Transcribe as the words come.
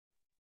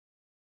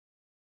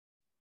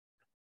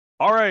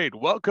All right,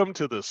 welcome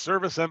to the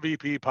Service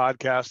MVP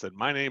podcast. And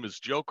my name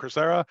is Joe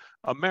Crisera,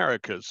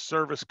 America's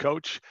service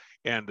coach.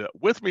 And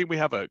with me, we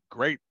have a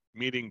great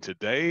meeting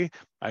today.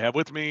 I have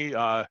with me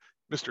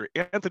Mr.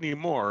 Anthony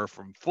Moore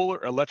from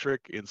Fuller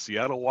Electric in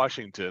Seattle,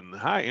 Washington.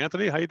 Hi,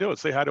 Anthony. How you doing?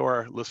 Say hi to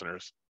our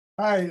listeners.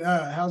 Hi,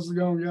 how's it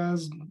going,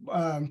 guys?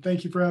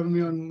 Thank you for having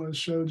me on the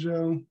show,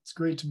 Joe. It's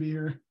great to be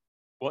here.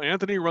 Well,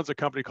 Anthony runs a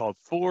company called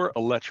Fuller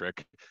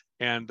Electric.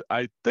 And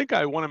I think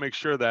I want to make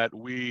sure that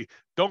we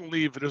don't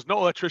leave, there's no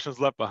electricians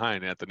left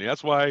behind, Anthony.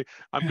 That's why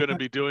I'm going to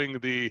be doing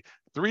the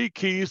 3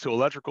 keys to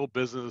electrical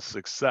business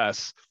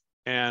success.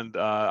 And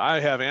I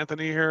have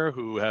Anthony here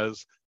who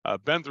has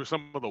been through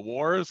some of the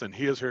wars, and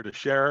he is here to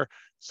share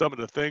some of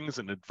the things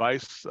and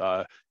advice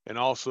and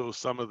also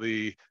some of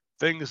the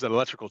things that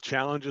electrical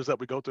challenges that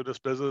we go through this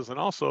business and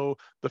also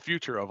the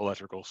future of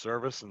electrical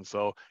service. And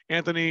so,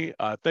 Anthony,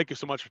 thank you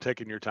so much for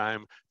taking your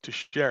time to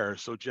share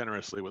so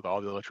generously with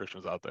all the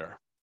electricians out there.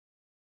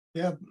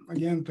 Yeah,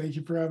 again, thank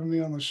you for having me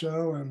on the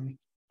show, and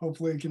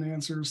hopefully I can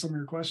answer some of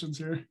your questions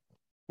here.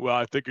 Well,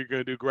 I think you're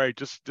going to do great.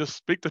 Just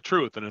speak the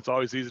truth, and it's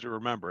always easy to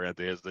remember,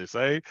 Anthony, as they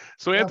say.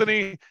 So, Yeah.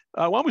 Anthony,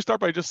 why don't we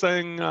start by just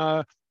saying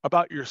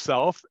about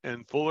yourself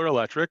and Fuller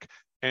Electric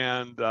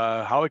and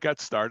how it got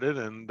started,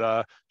 and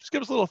just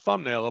give us a little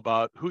thumbnail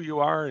about who you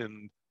are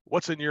and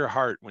what's in your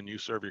heart when you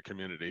serve your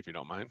community, if you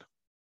don't mind.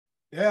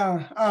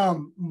 Yeah,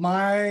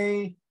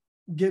 my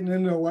getting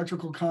into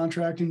electrical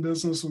contracting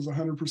business was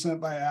 100%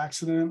 by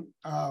accident.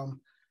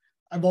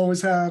 I've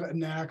always had a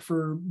knack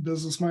for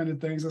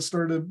business-minded things. I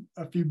started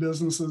a few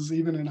businesses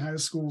even in high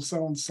school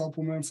selling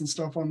supplements and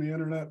stuff on the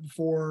internet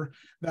before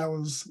that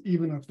was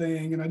even a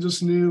thing. And I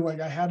just knew like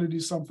I had to do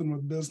something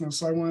with business.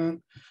 So I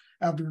went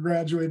after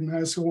graduating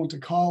high school, went to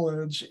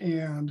college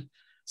and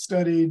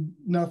studied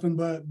nothing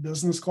but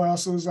business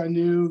classes. I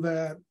knew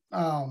that,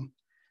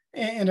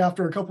 and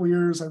after a couple of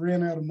years, I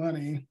ran out of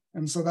money.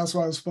 And so that's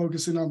why I was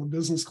focusing on the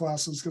business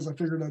classes because I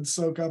figured I'd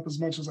soak up as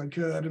much as I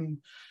could. And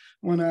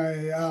when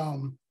I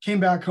came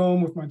back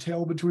home with my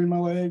tail between my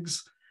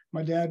legs,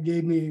 my dad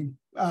gave me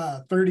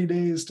 30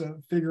 days to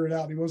figure it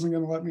out. He wasn't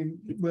going to let me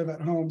live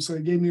at home. So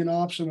he gave me an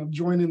option of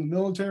joining the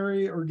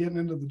military or getting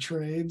into the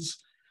trades.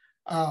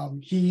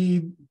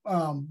 He,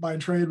 by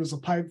trade, was a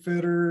pipe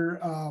fitter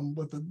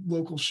with a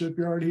local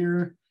shipyard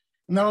here.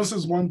 And that was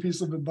his one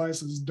piece of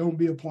advice is don't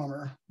be a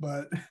plumber.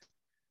 But,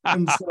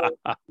 and so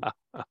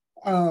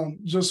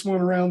just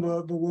went around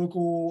the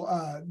local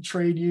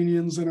trade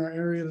unions in our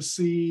area to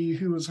see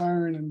who was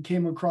hiring and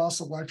came across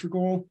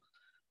electrical.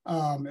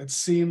 It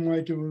seemed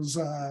like it was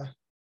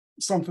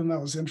something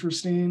that was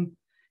interesting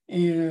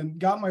and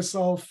got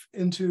myself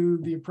into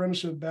the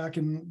apprenticeship back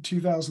in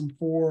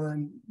 2004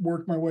 and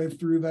worked my way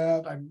through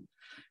that. I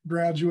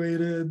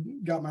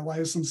graduated, got my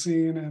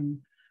licensing, and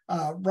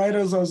right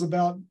as I was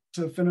about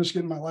to finish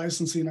getting my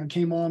licensing, I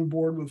came on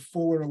board with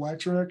Fuller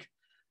Electric.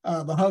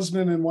 The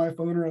husband and wife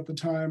owner at the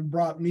time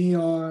brought me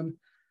on,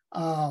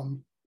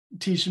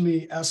 teaching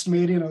me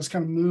estimating. I was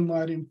kind of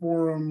moonlighting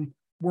for them,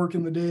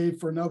 working the day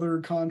for another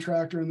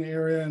contractor in the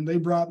area, and they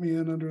brought me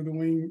in under the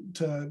wing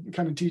to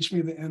kind of teach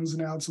me the ins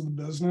and outs of the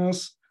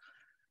business.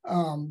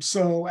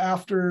 So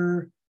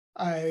after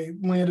I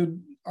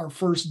landed our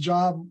first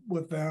job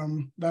with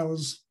them, that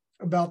was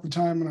about the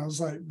time when I was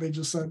like, they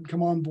just said,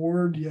 come on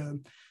board.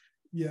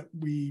 Yeah,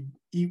 we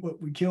eat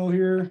what we kill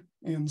here.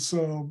 And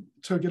so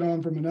took it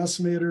on from an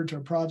estimator to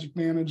a project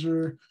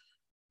manager.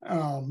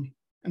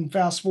 And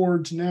fast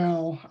forward to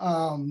now,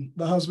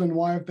 the husband and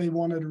wife, they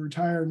wanted to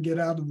retire and get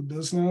out of the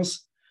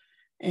business.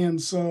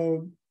 And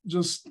so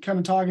just kind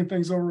of talking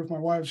things over with my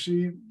wife,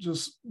 she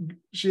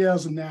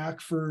has a knack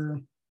for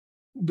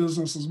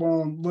business as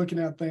well. And looking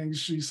at things,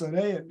 she said,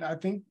 hey, I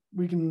think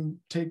we can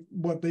take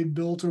what they've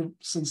built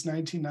since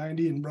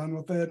 1990 and run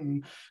with it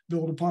and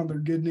build upon their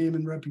good name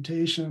and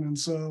reputation. And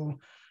so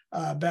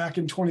back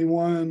in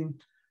 21,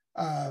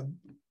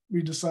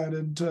 we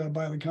decided to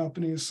buy the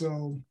company.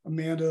 So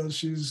Amanda,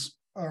 she's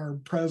our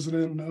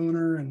president and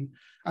owner, and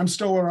I'm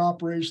still our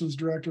operations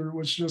director,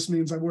 which just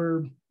means I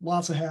wear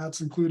lots of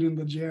hats, including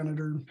the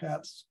janitor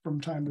hats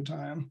from time to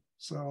time.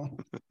 So.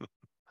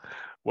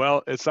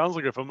 Well, it sounds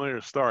like a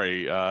familiar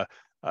story. I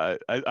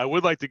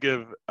would like to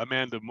give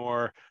Amanda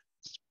more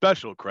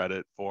special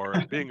credit for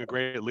being a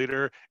great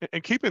leader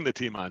and keeping the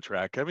team on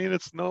track. I mean,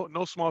 it's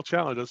no small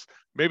challenge.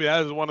 Maybe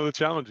that is one of the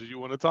challenges you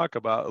want to talk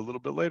about a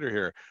little bit later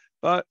here.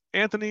 But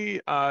Anthony,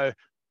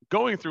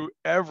 going through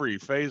every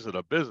phase of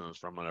the business,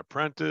 from an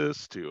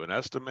apprentice to an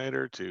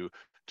estimator to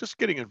just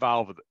getting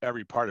involved with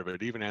every part of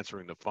it, even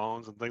answering the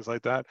phones and things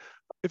like that.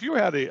 If you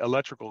had an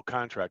electrical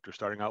contractor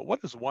starting out, what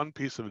is one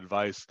piece of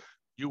advice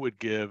you would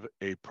give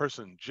a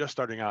person just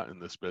starting out in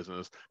this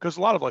business? Because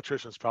a lot of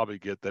electricians probably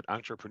get that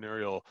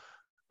entrepreneurial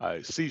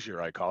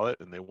seizure, I call it,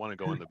 and they want to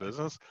go into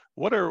business.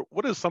 What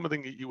is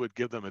something that you would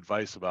give them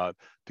advice about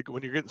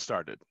when you're getting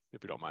started,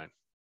 if you don't mind?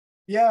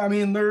 Yeah, I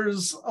mean,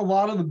 there's a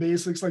lot of the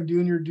basics like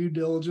doing your due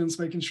diligence,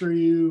 making sure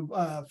you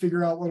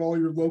figure out what all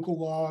your local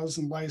laws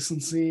and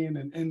licensing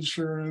and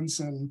insurance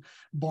and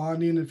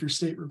bonding, if your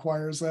state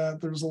requires that.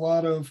 There's a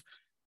lot of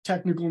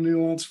technical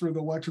nuance for the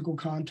electrical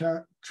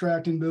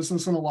contracting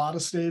business in a lot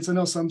of states. I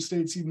know some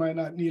states you might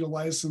not need a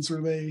license,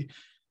 or they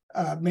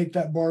make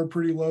that bar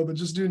pretty low, but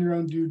just doing your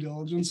own due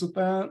diligence with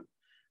that.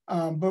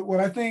 But what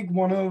I think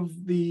one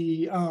of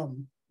the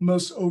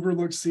most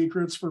overlooked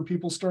secrets for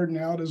people starting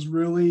out is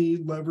really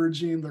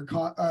leveraging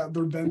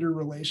their vendor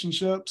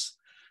relationships.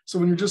 So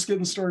when you're just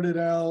getting started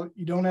out,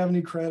 you don't have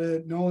any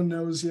credit, no one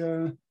knows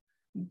you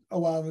a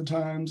lot of the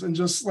times, and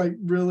just like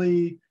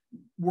really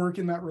work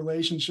in that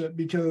relationship,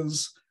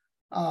 because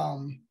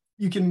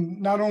you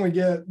can not only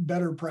get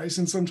better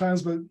pricing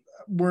sometimes, but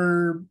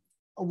where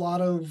a lot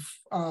of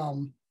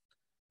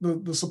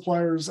the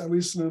suppliers, at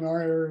least in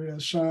our area,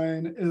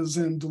 shine is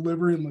in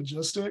delivery and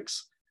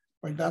logistics.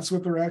 Like that's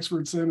what they're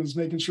experts in, is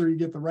making sure you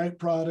get the right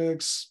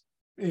products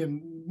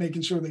and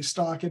making sure they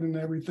stock it and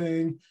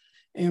everything.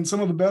 And some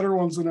of the better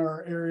ones in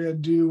our area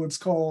do what's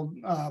called,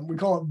 we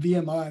call it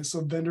VMI,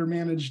 so vendor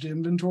managed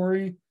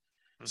inventory.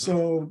 Mm-hmm.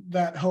 So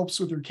that helps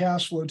with your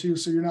cash flow too.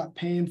 So you're not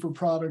paying for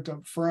product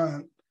up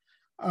front,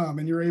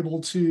 and you're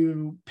able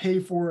to pay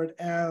for it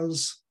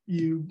as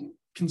you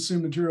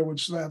consume material,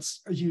 which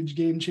that's a huge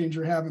game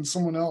changer, having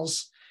someone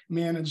else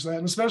manage that.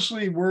 And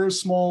especially we're a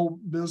small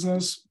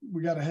business.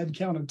 We got a head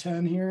count of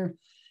 10 here.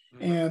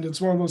 Mm-hmm. And it's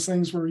one of those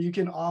things where you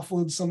can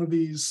offload some of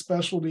these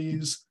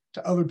specialties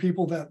to other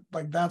people that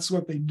like, that's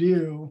what they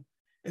do.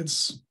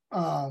 It's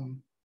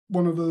one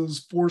of those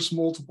force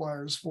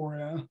multipliers for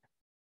you.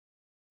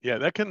 Yeah,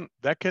 that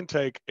can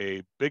take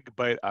a big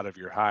bite out of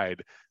your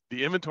hide.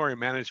 The inventory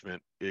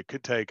management, it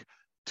could take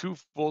 2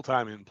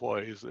 full-time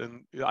employees.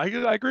 And I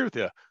agree with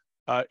you.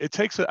 It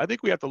takes, I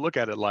think we have to look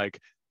at it like,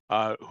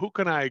 who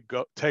can I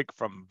take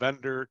from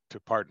vendor to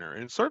partner?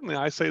 And certainly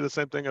I say the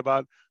same thing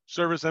about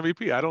service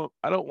MVP. I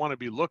don't want to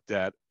be looked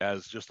at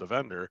as just a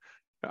vendor.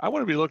 I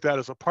want to be looked at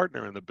as a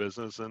partner in the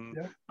business. And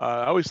yeah.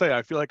 I always say,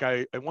 I feel like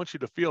I want you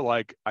to feel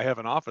like I have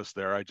an office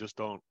there. I just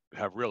don't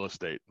have real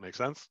estate. Make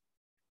sense?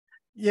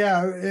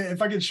 Yeah.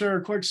 If I could share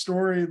a quick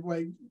story,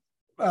 like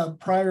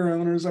prior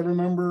owners, I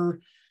remember,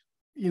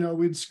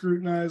 we'd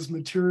scrutinize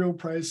material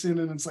pricing,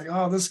 and it's like,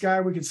 oh, this guy,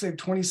 we could save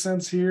 20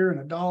 cents here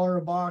and $1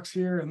 a box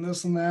here and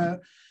this and that.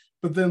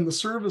 But then the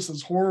service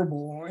is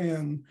horrible,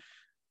 and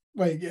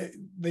like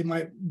they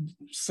might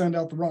send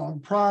out the wrong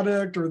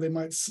product, or they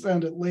might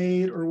send it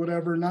late or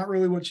whatever, not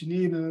really what you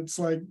need. And it's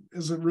like,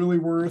 is it really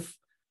worth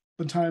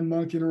the time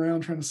monkeying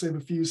around trying to save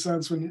a few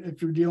cents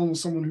if you're dealing with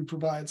someone who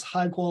provides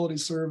high quality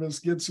service,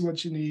 gets you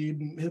what you need,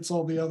 and hits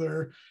all the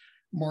other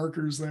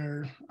markers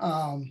there?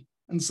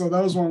 And so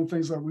that was one of the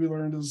things that we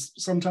learned, is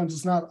sometimes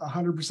it's not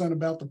 100%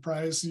 about the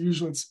price.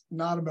 Usually it's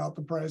not about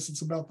the price.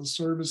 It's about the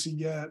service you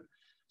get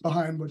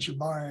behind what you're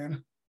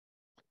buying.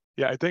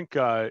 Yeah, I think,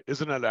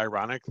 isn't it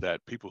ironic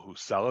that people who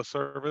sell a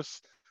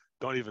service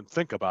don't even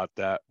think about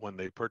that when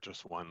they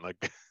purchase one?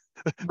 Like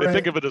they right.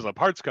 think of it as a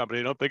parts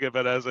company. Don't think of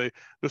it as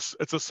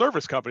it's a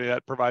service company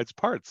that provides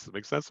parts. It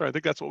makes sense. I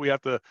think that's what we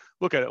have to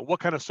look at.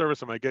 What kind of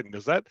service am I getting?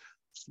 Because that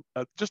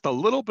just a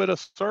little bit of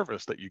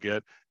service that you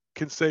get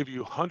can save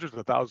you hundreds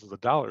of thousands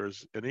of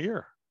dollars in a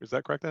year. Is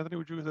that correct, Anthony?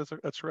 Would you?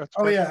 That's correct?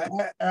 Oh yeah,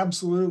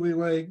 absolutely.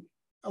 Like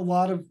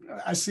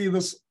I see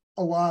this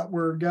a lot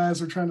where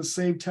guys are trying to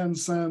save 10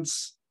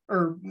 cents,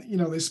 or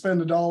they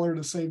spend $1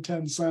 to save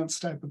 10 cents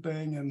type of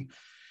thing, and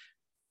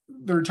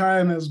their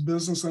time as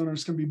business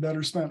owners can be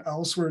better spent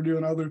elsewhere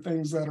doing other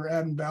things that are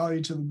adding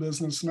value to the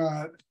business,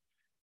 not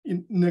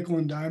nickel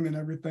and dime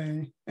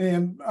everything.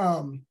 And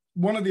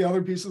one of the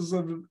other pieces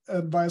of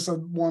advice I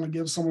want to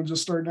give someone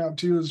just starting out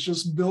too is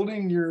just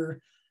building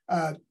your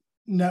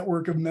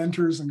network of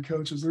mentors and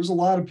coaches. There's a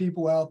lot of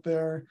people out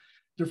there,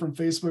 different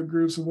Facebook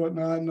groups and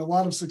whatnot, and a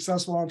lot of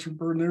successful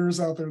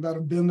entrepreneurs out there that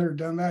have been there,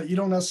 done that. You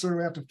don't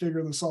necessarily have to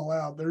figure this all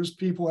out. There's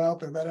people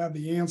out there that have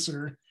the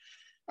answer.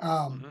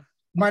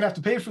 Might have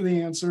to pay for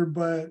the answer,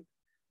 but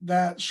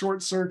that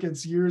short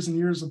circuits years and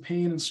years of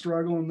pain and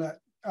struggle, and that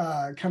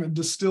kind of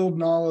distilled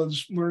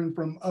knowledge learned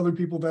from other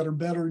people that are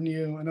better than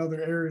you in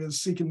other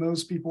areas, seeking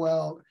those people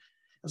out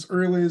as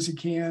early as you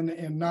can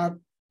and not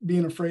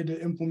being afraid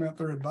to implement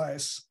their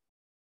advice.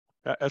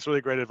 That's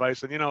really great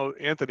advice. And,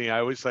 Anthony, I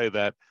always say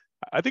that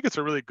I think it's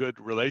a really good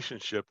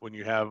relationship when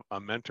you have a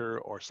mentor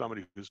or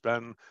somebody who's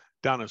been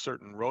down a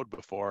certain road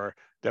before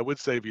that would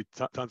save you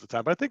tons of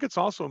time. But I think it's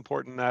also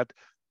important that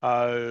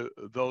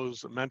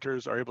those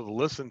mentors are able to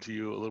listen to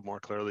you a little more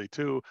clearly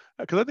too,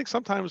 because I think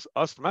sometimes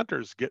us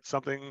mentors get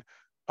something,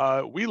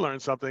 we learn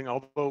something,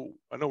 although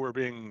I know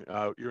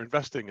you're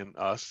investing in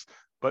us,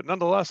 but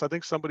nonetheless, I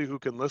think somebody who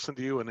can listen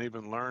to you and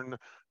even learn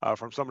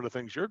from some of the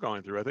things you're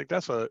going through, I think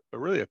that's a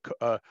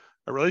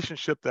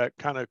relationship that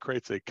kind of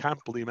creates a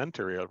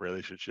complementary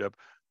relationship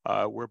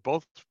where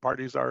both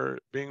parties are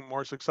being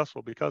more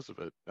successful because of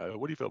it.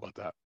 What do you feel about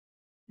that?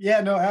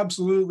 Yeah, no,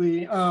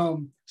 absolutely.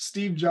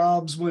 Steve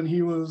Jobs, when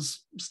he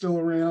was still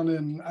around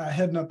and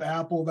heading up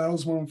Apple, that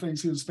was one of the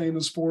things he was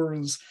famous for,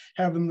 is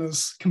having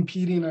this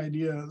competing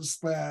ideas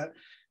that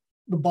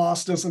the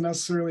boss doesn't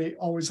necessarily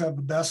always have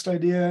the best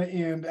idea.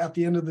 And at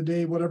the end of the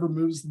day, whatever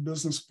moves the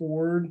business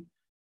forward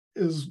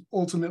is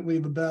ultimately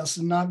the best,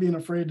 and not being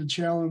afraid to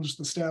challenge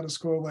the status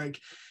quo. Like,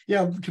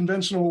 yeah,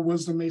 conventional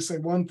wisdom may say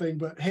one thing,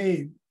 but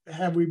hey,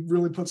 have we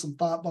really put some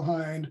thought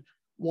behind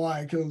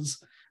why?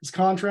 Because as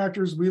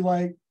contractors, we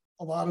like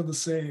a lot of the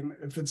same.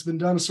 If it's been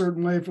done a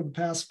certain way for the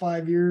past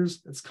 5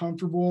 years, it's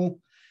comfortable.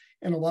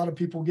 And a lot of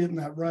people get in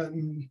that rut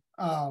and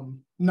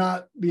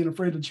not being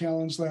afraid to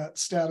challenge that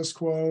status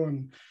quo.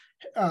 And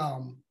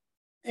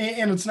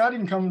it's not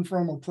even coming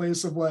from a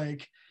place of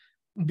like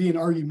being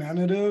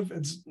argumentative.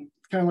 It's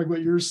kind of like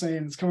what you're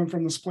saying. It's coming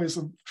from this place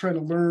of trying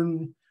to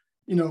learn,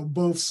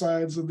 both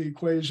sides of the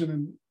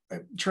equation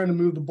and trying to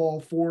move the ball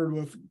forward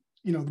with,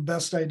 the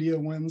best idea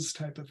wins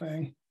type of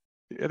thing.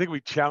 I think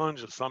we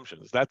challenge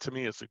assumptions. That to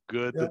me is a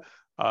good Yep.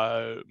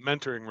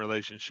 mentoring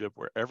relationship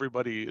where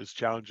everybody is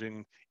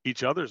challenging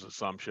each other's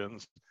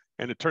assumptions,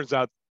 and it turns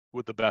out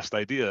with the best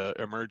idea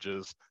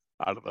emerges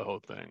out of the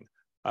whole thing.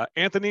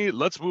 Anthony,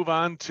 let's move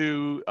on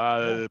to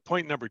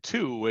point number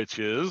 2, which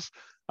is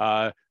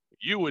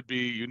you would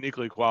be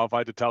uniquely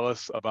qualified to tell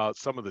us about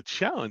some of the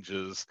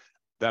challenges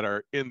that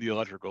are in the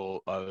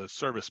electrical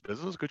service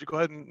business. Could you go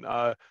ahead and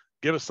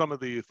give us some of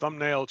the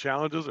thumbnail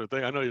challenges or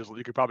thing? I know you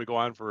could probably go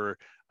on for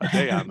a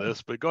day on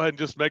this, but go ahead and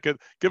just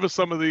give us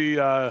some of the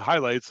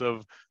highlights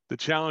of the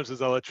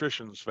challenges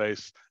electricians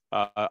face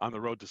on the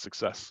road to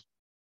success.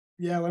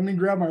 Yeah, let me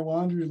grab my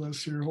laundry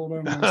list here. Hold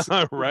on.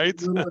 Right.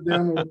 Whittle it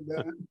down a little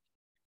bit.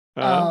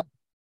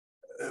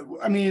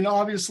 I mean,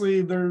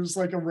 obviously there's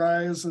like a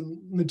rise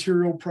in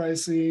material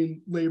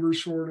pricing, labor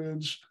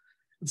shortage,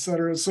 et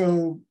cetera.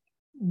 So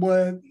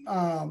what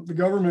the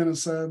government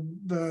has said,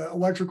 the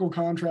electrical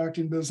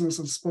contracting business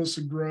is supposed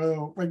to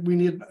grow. Like we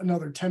need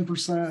another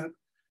 10%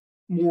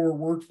 more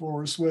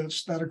workforce,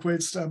 which that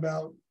equates to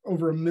about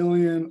over 1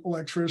 million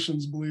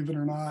electricians, believe it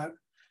or not,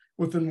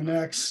 within the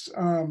next,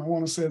 I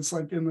want to say it's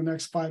like in the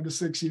next 5 to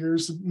 6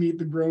 years to meet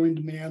the growing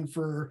demand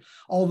for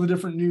all the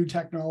different new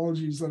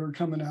technologies that are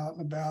coming out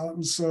and about.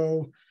 And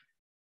so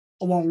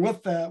along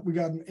with that, we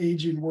got an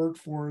aging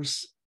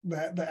workforce.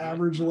 That the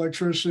average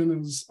electrician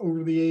is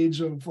over the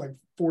age of like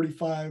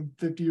 45,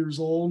 50 years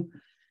old.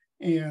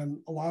 And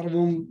a lot of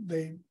them,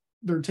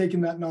 they're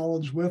taking that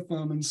knowledge with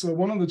them. And so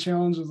one of the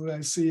challenges that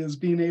I see is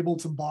being able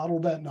to bottle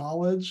that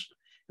knowledge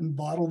and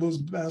bottle those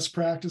best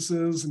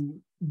practices and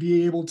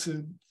be able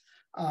to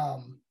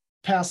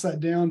pass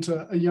that down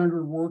to a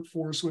younger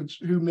workforce,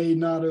 who may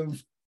not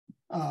have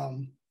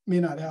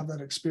that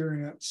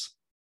experience.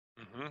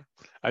 Mm-hmm.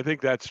 I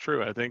think that's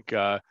true. I think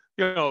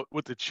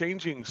with the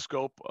changing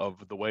scope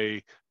of the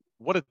way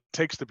what it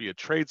takes to be a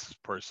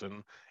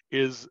tradesperson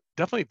is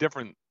definitely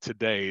different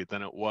today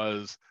than it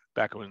was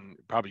back when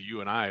probably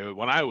when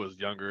I was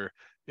younger.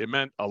 It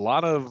meant a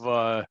lot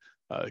of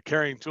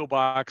carrying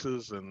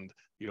toolboxes and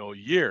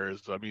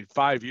years. I mean,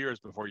 5 years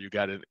before you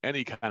got in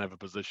any kind of a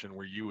position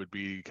where you would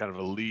be kind of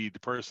a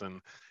lead person.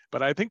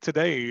 But I think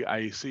today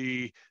I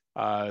see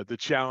the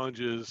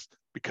challenges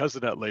because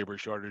of that labor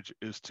shortage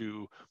is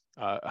to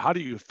how do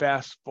you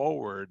fast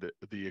forward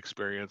the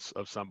experience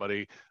of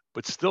somebody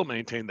but still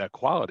maintain that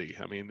quality?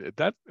 I mean,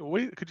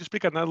 could you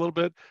speak on that a little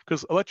bit?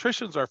 Because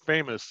electricians are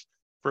famous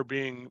for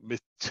being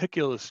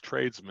meticulous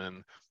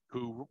tradesmen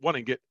who want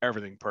to get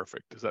everything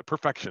perfect. Is that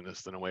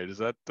perfectionist in a way? Does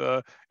that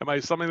am I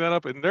summing that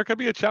up? And there could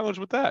be a challenge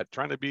with that.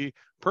 Trying to be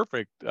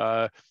perfect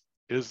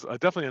is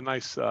definitely a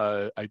nice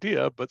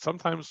idea, but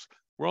sometimes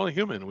we're only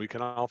human. We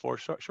can all fall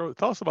short.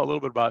 Tell us about a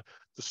little bit about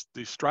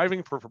the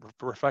striving for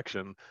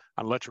perfection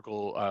on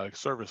electrical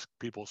service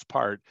people's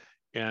part,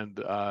 and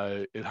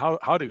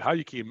how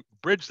you can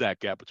bridge that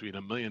gap between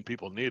 1 million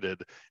people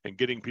needed and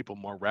getting people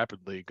more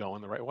rapidly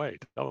going the right way.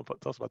 Tell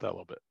us about that a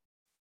little bit.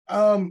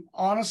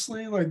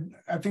 Honestly, like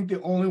I think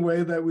the only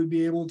way that we'd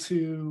be able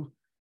to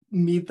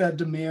meet that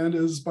demand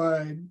is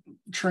by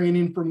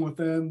training from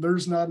within.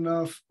 There's not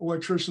enough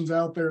electricians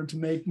out there to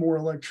make more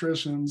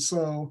electricians.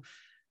 So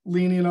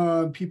leaning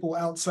on people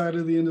outside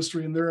of the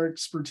industry and their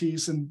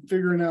expertise and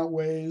figuring out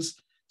ways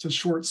to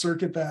short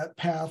circuit that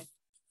path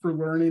for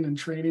learning and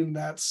training,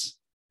 that's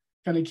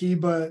kind of key.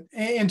 But,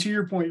 and to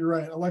your point, you're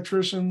right.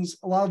 Electricians,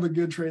 a lot of the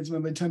good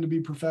tradesmen, they tend to be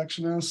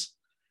perfectionists.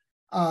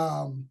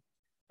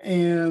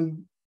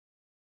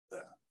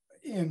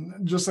 And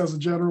just as a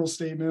general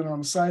statement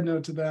on a side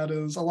note to that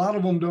is a lot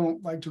of them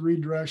don't like to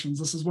read directions.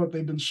 This is what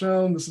they've been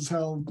shown. This is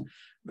how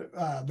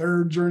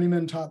their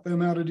journeyman taught them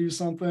how to do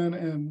something.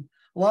 And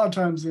a lot of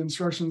times the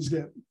instructions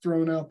get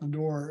thrown out the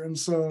door. And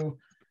so,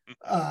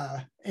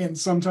 and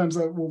sometimes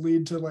that will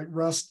lead to like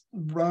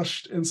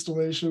rushed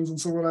installations. And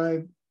so what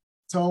I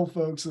tell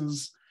folks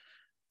is,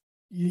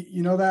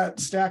 you know, that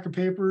stack of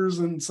papers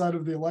inside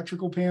of the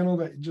electrical panel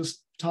that you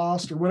just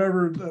tossed or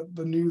whatever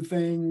the new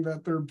thing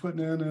that they're putting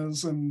in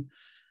is. And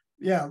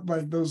yeah,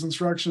 like those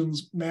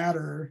instructions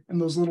matter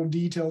and those little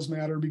details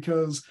matter,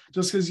 because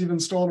just because you've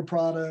installed a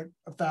product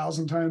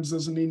 1,000 times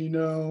doesn't mean, you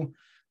know,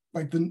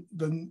 like the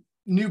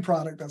new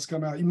product that's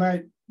come out. You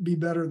might be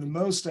better than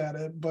most at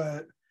it,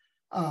 but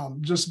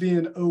just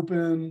being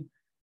open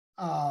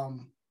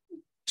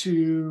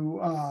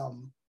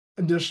to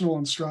additional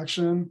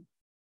instruction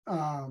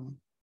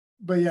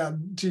but yeah,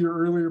 to your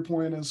earlier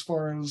point, as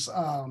far as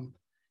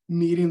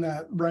meeting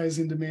that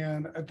rising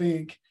demand, I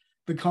think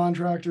the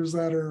contractors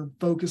that are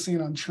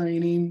focusing on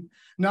training,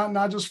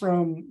 not just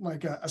from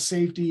like a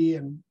safety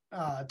and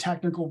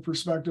technical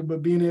perspective,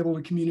 but being able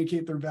to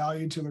communicate their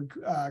value to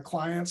their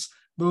clients,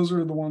 those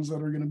are the ones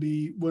that are going to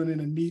be winning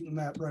and meeting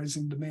that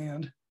rising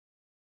demand.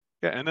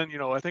 Yeah, and then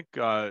I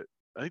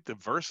think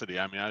diversity.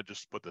 I mean, I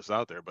just put this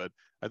out there, but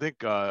I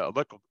think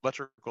electrical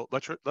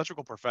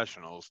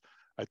professionals.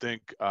 I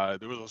think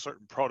there was a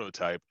certain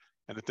prototype,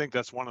 and I think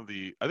that's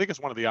I think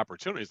it's one of the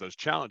opportunities. There's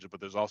challenges, but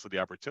there's also the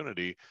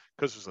opportunity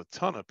because there's a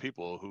ton of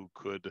people who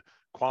could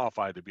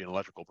qualify to be an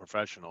electrical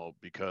professional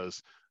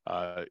because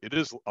it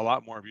is a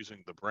lot more of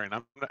using the brain.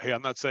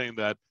 I'm not saying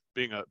that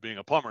being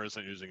a plumber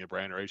isn't using a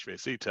brain or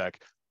HVAC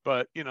tech,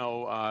 but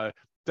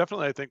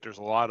definitely, I think there's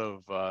a lot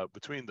of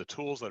between the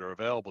tools that are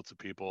available to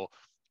people.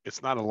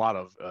 It's not a lot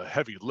of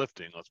heavy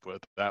lifting. Let's put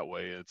it that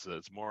way. It's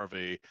more of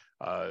a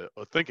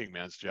thinking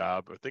man's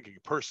job, or thinking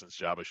person's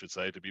job, I should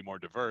say, to be more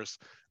diverse.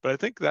 But I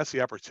think that's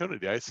the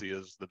opportunity I see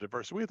is the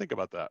diversity. What do you think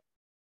about that?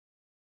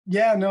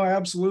 Yeah, no,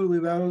 absolutely.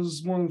 That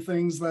was one of the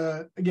things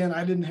that, again,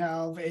 I didn't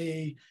have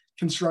a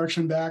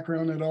construction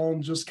background at all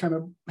and just kind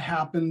of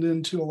happened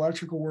into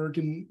electrical work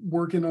and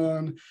working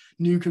on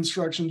new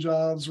construction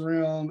jobs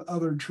around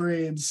other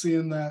trades,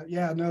 seeing that,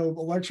 yeah, no,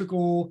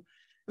 electrical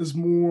is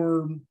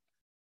more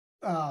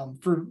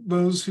for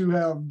those who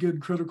have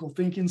good critical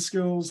thinking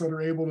skills that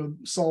are able to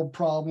solve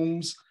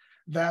problems.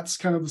 That's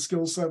kind of the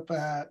skill set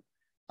that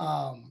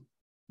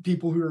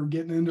people who are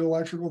getting into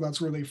electrical, that's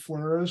where they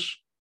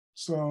flourish.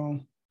 So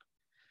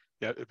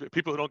Yeah,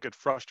 people who don't get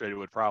frustrated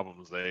with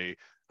problems, they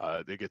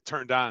get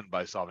turned on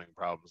by solving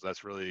problems.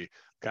 That's really the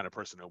kind of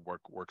person who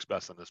works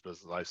best in this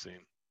business I've seen.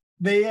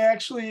 they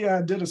actually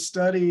did a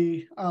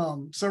study,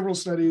 several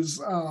studies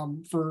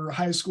for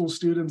high school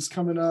students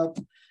coming up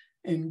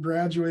and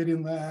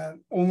graduating, that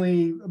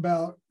only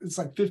about, it's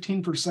like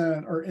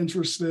 15% are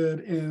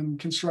interested in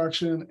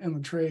construction and the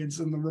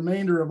trades, and the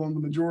remainder of them, the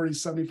majority,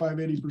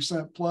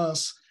 75-80%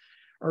 plus,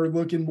 are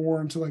looking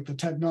more into like the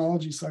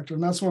technology sector.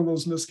 And that's one of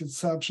those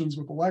misconceptions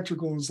with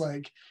electrical, is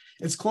like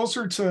it's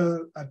closer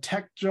to a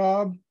tech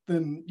job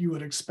than you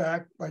would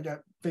expect, like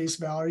at face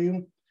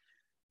value.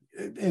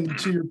 And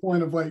to your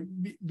point of like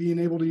being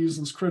able to use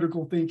those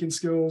critical thinking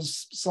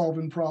skills,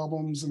 solving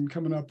problems and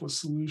coming up with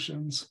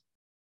solutions.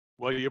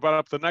 Well, you brought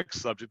up the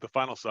next subject, the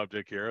final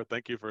subject here.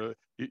 Thank you for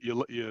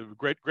you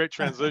great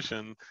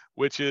transition,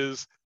 which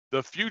is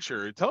the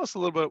future. Tell us a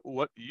little bit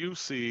what you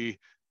see.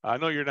 I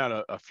know you're not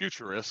a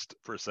futurist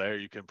per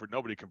se, or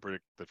nobody can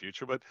predict the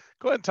future, but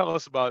go ahead and tell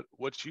us about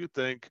what you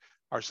think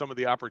are some of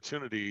the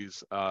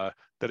opportunities that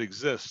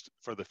exist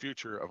for the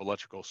future of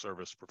electrical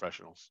service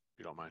professionals, if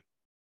you don't mind.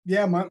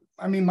 Yeah,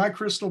 my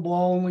crystal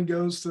ball only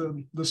goes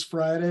to this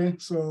Friday,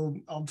 so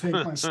I'll take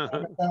my stab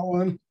at that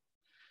one.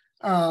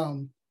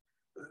 Um,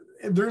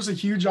 there's a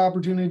huge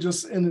opportunity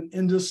just in an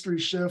industry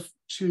shift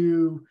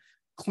to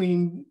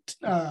clean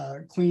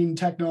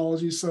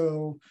technology.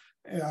 So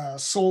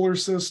solar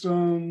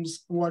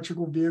systems,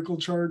 electrical vehicle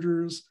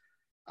chargers.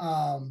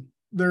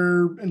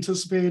 They're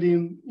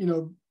anticipating,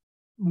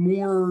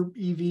 more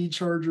EV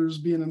chargers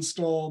being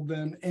installed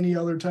than any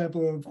other type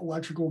of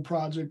electrical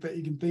project that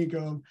you can think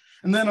of.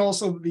 And then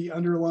also the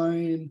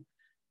underlying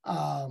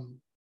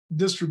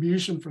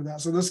distribution for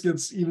that. So this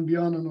gets even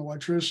beyond an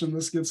electrician.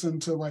 This gets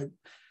into like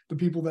the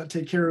people that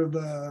take care of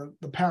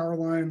the power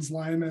lines,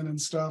 linemen and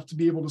stuff, to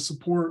be able to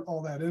support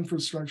all that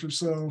infrastructure.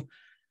 So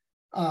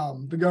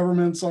the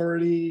government's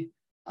already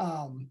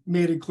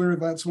made it clear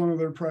that's one of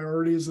their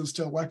priorities, is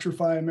to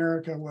electrify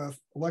America with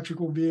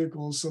electrical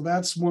vehicles. So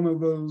that's one of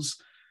those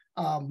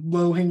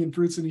low-hanging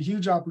fruits and a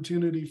huge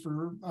opportunity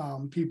for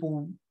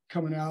people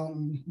coming out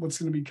and what's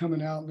going to be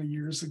coming out in the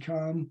years to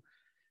come.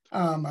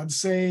 I'd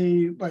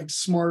say like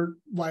smart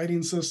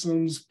lighting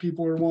systems,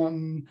 people are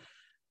wanting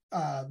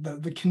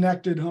the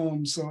connected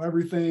home. So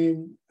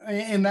everything,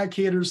 and that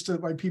caters to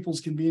like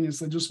people's convenience.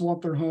 They just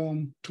want their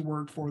home to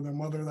work for them,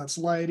 whether that's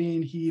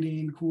lighting,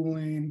 heating,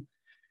 cooling,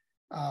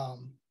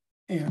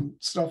 and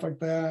stuff like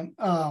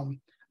that.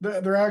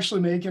 They're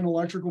actually making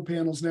electrical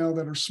panels now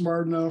that are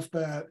smart enough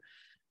that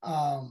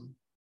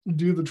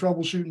do the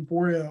troubleshooting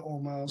for you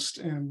almost,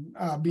 and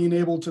being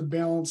able to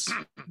balance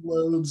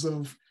loads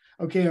of,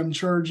 okay, I'm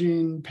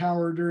charging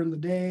power during the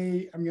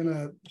day, I'm going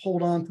to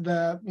hold on to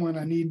that when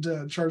I need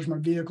to charge my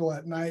vehicle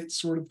at night,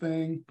 sort of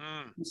thing.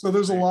 So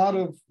there's a lot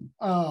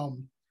of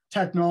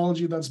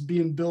technology that's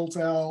being built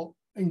out,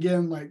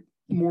 again, like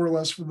more or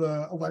less for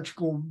the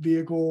electrical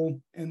vehicle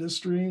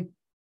industry.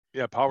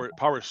 Yeah,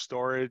 power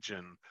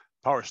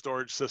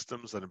storage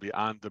systems that'll be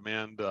on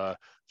demand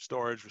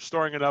storage,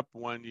 storing it up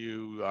when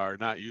you are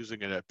not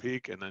using it at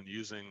peak, and then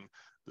using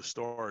the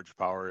storage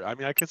power. I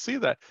mean, I can see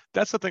that.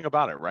 That's the thing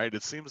about it, right?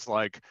 It seems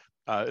like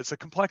it's a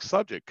complex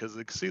subject, because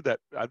I can see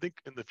that. I think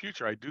in the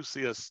future, I do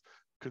see us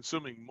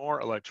consuming more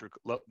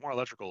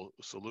electrical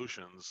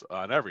solutions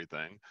on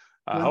everything.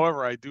 Yeah.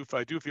 However, I do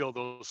feel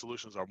those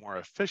solutions are more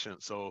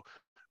efficient. So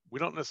we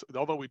don't necessarily,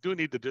 although we do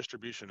need the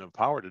distribution of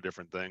power to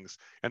different things,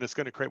 and it's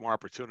going to create more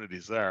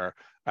opportunities there.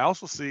 I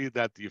also see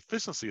that the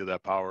efficiency of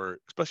that power,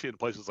 especially in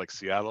places like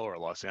Seattle or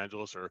Los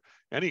Angeles or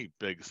any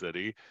big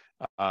city,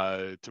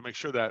 to make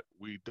sure that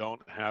we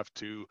don't have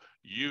to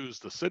use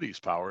the city's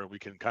power and we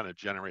can kind of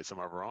generate some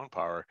of our own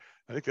power.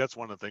 I think that's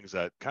one of the things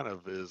that kind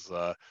of is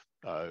one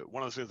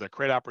of those things that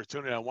create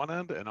opportunity on one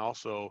end and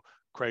also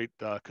create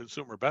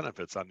consumer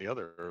benefits on the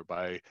other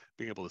by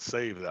being able to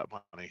save that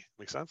money.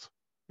 Make sense?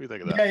 What do you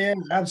think of that? Yeah,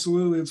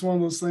 absolutely. It's one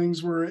of those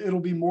things where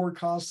it'll be more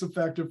cost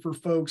effective for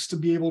folks to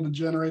be able to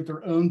generate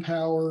their own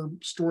power,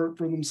 store it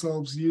for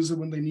themselves, use it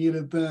when they need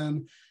it,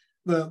 than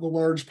the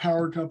large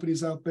power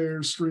companies out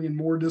there stringing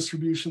more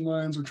distribution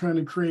lines or trying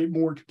to create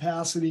more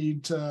capacity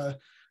to,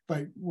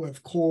 like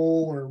with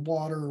coal or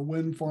water or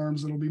wind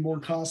farms. It'll be more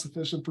cost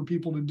efficient for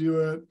people to do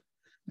it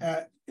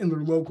in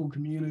their local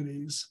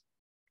communities.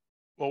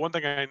 Well, one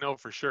thing I know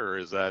for sure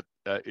is that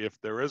if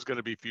there is going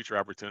to be future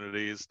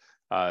opportunities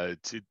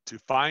to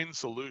find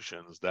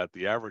solutions that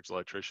the average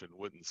electrician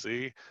wouldn't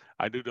see,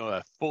 I do know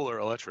that Fuller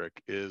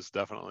Electric is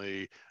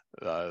definitely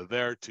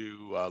there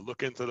to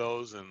look into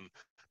those and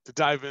to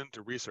dive in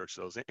to research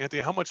those.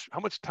 Anthony, how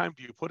much time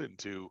do you put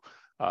into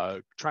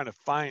trying to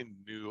find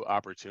new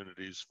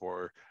opportunities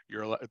for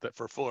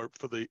Fuller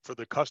for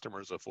the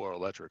customers of Fuller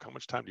Electric? How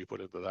much time do you put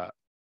into that?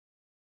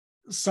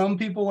 Some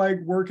people like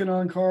working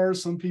on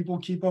cars, some people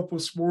keep up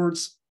with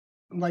sports.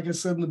 Like I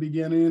said in the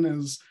beginning,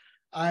 is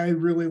I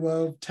really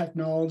love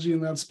technology,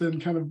 and that's been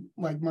kind of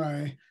like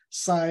my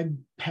side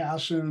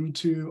passion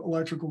to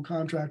electrical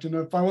contracting.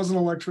 If I was an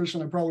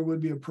electrician, I probably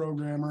would be a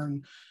programmer.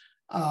 And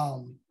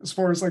as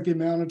far as like the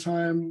amount of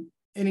time,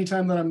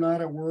 anytime that I'm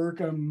not at work,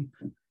 I'm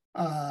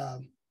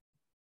on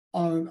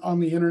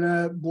the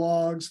internet,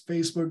 blogs,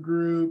 Facebook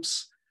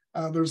groups.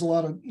 There's a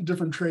lot of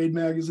different trade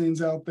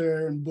magazines out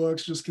there and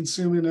books, just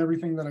consuming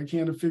everything that I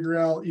can to figure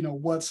out,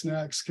 what's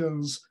next.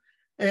 Because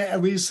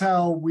at least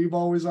how we've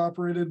always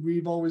operated,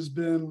 we've always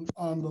been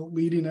on the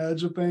leading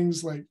edge of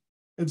things. Like,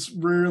 it's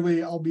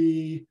rarely I'll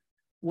be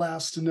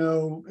last to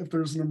know if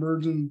there's an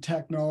emerging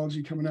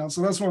technology coming out.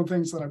 So that's one of the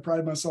things that I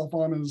pride myself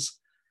on, is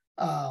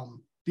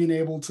being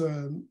able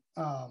to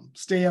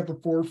stay at the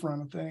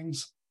forefront of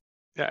things.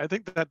 Yeah, I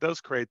think that does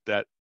create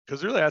that,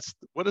 because really that's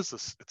what is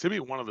this to me,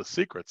 one of the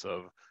secrets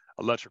of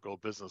electrical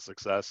business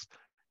success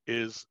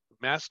is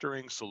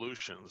mastering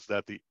solutions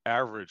that the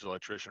average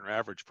electrician or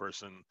average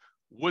person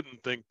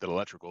wouldn't think that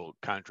electrical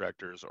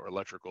contractors or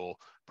electrical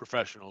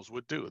professionals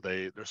would do.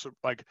 They're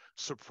like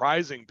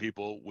surprising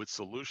people with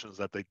solutions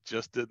that they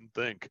just didn't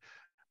think.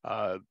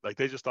 Like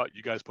they just thought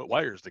you guys put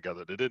wires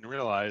together. They didn't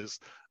realize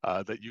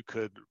that you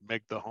could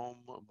make the home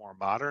more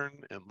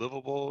modern and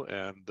livable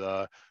and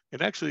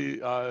actually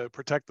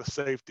protect the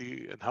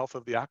safety and health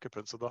of the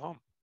occupants of the home.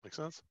 Make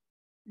sense?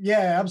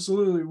 Yeah,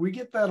 absolutely. We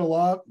get that a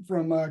lot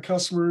from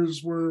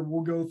customers, where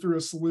we'll go through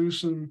a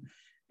solution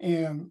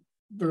and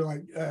they're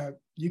like,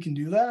 you can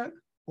do that?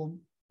 Well,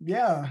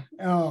 yeah.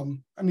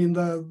 I mean,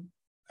 the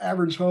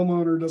average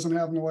homeowner doesn't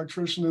have an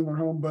electrician in their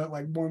home but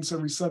like once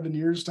every 7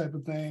 years type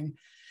of thing.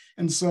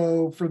 And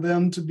so for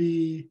them to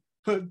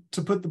put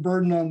the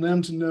burden on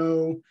them to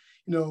know,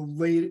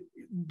 the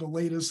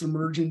latest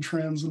emerging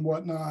trends and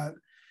whatnot,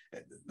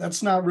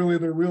 that's not really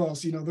their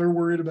wheelhouse. They're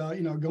worried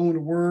about, going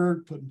to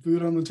work, putting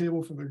food on the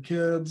table for their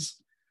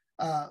kids,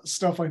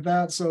 stuff like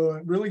that. So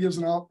it really gives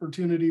an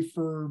opportunity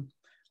for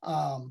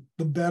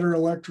the better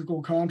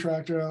electrical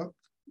contractors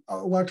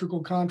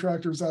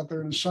out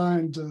there to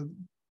shine, to,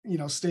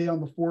 stay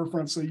on the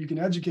forefront so you can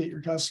educate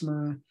your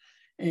customer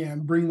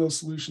and bring those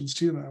solutions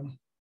to them.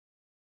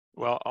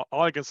 Well,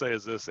 all I can say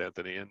is this,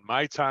 Anthony. In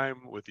my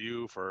time with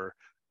you for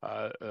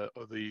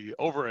the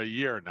over a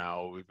year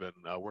now, we've been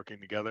working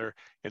together,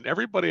 and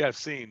everybody I've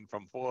seen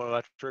from Full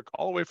Electric,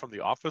 all the way from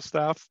the office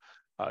staff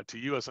to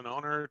you as an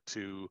owner,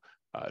 to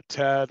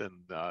Ted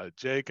and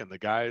Jake and the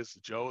guys,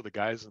 Joe, the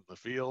guys in the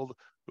field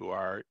who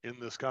are in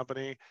this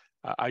company,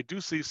 I do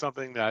see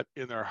something that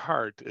in their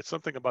heart, it's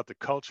something about the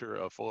culture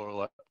of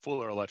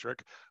Fuller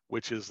Electric,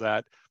 which is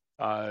that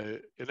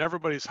in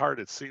everybody's heart,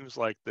 it seems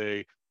like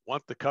they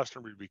want the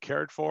customer to be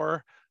cared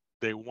for.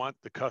 They want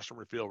the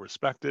customer to feel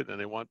respected, and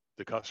they want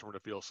the customer to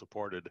feel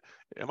supported.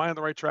 Am I on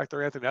the right track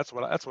there, Anthony? That's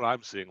what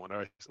I'm seeing when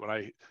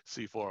I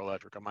see Fuller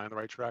Electric. Am I on the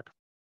right track?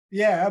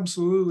 Yeah,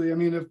 absolutely. I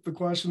mean, if the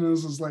question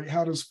is like,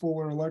 how does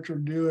Fuller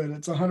Electric do it?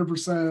 It's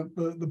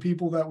 100% the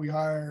people that we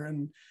hire.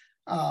 And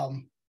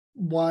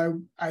why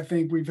I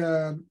think we've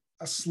had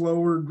a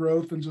slower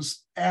growth than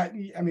just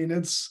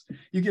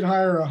you can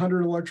hire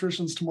 100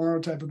 electricians tomorrow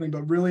type of thing,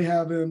 but really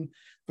having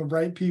the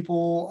right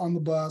people on the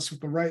bus with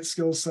the right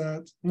skill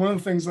set. One of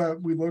the things that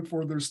we look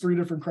for, there's 3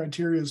 different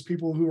criteria: is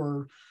people who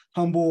are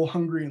humble,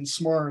 hungry, and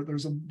smart.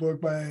 There's a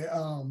book by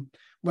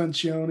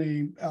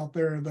Lencioni out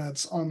there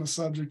that's on the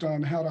subject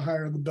on how to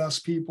hire the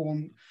best people.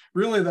 And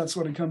really that's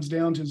what it comes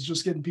down to, is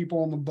just getting people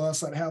on the bus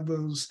that have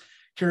those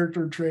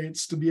character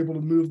traits to be able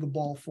to move the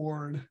ball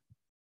forward.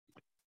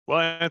 Well,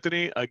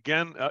 Anthony,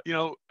 again,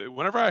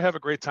 whenever I have a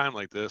great time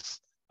like this,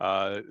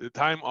 The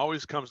time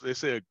always comes. They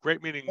say a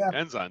great meeting Yeah.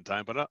 ends on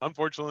time, but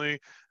unfortunately,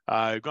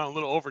 I've gone a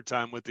little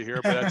overtime with you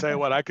here. But I tell you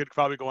what, I could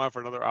probably go on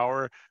for another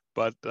hour.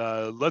 But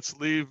let's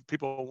leave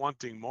people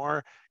wanting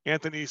more.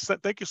 Anthony,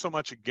 thank you so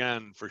much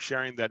again for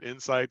sharing that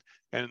insight.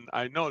 And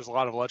I know there's a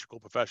lot of electrical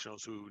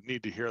professionals who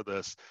need to hear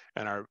this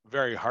and are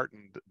very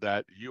heartened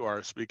that you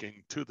are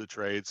speaking to the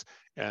trades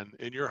and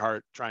in your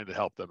heart trying to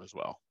help them as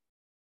well.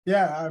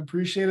 Yeah, I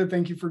appreciate it.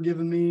 Thank you for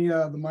giving me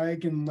the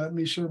mic and letting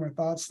me share my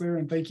thoughts there.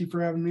 And thank you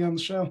for having me on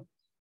the show.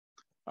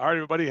 All right,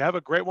 everybody, have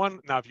a great one.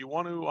 Now, if you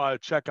want to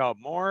check out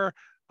more,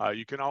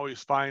 you can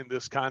always find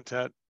this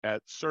content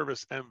at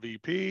Service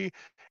MVP.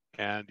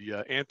 And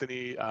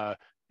Anthony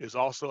is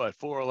also at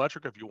Fuller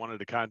Electric. If you wanted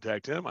to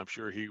contact him, I'm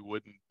sure he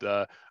wouldn't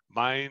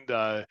mind,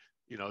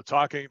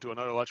 talking to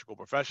another electrical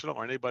professional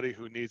or anybody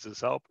who needs his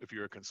help. If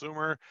you're a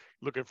consumer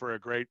looking for a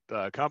great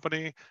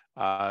company,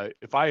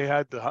 if I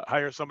had to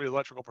hire somebody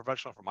electrical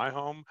professional for my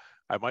home,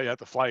 I might have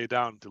to fly you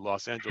down to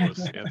Los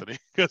Angeles, Anthony,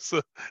 because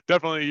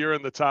definitely you're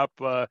in the top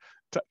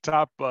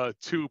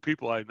two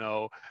people I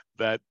know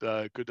that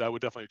I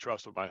would definitely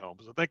trust with my home.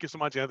 So thank you so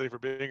much, Anthony, for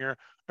being here.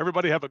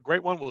 Everybody have a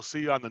great one. We'll see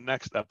you on the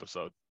next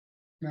episode.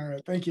 All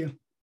right. Thank you.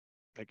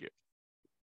 Thank you.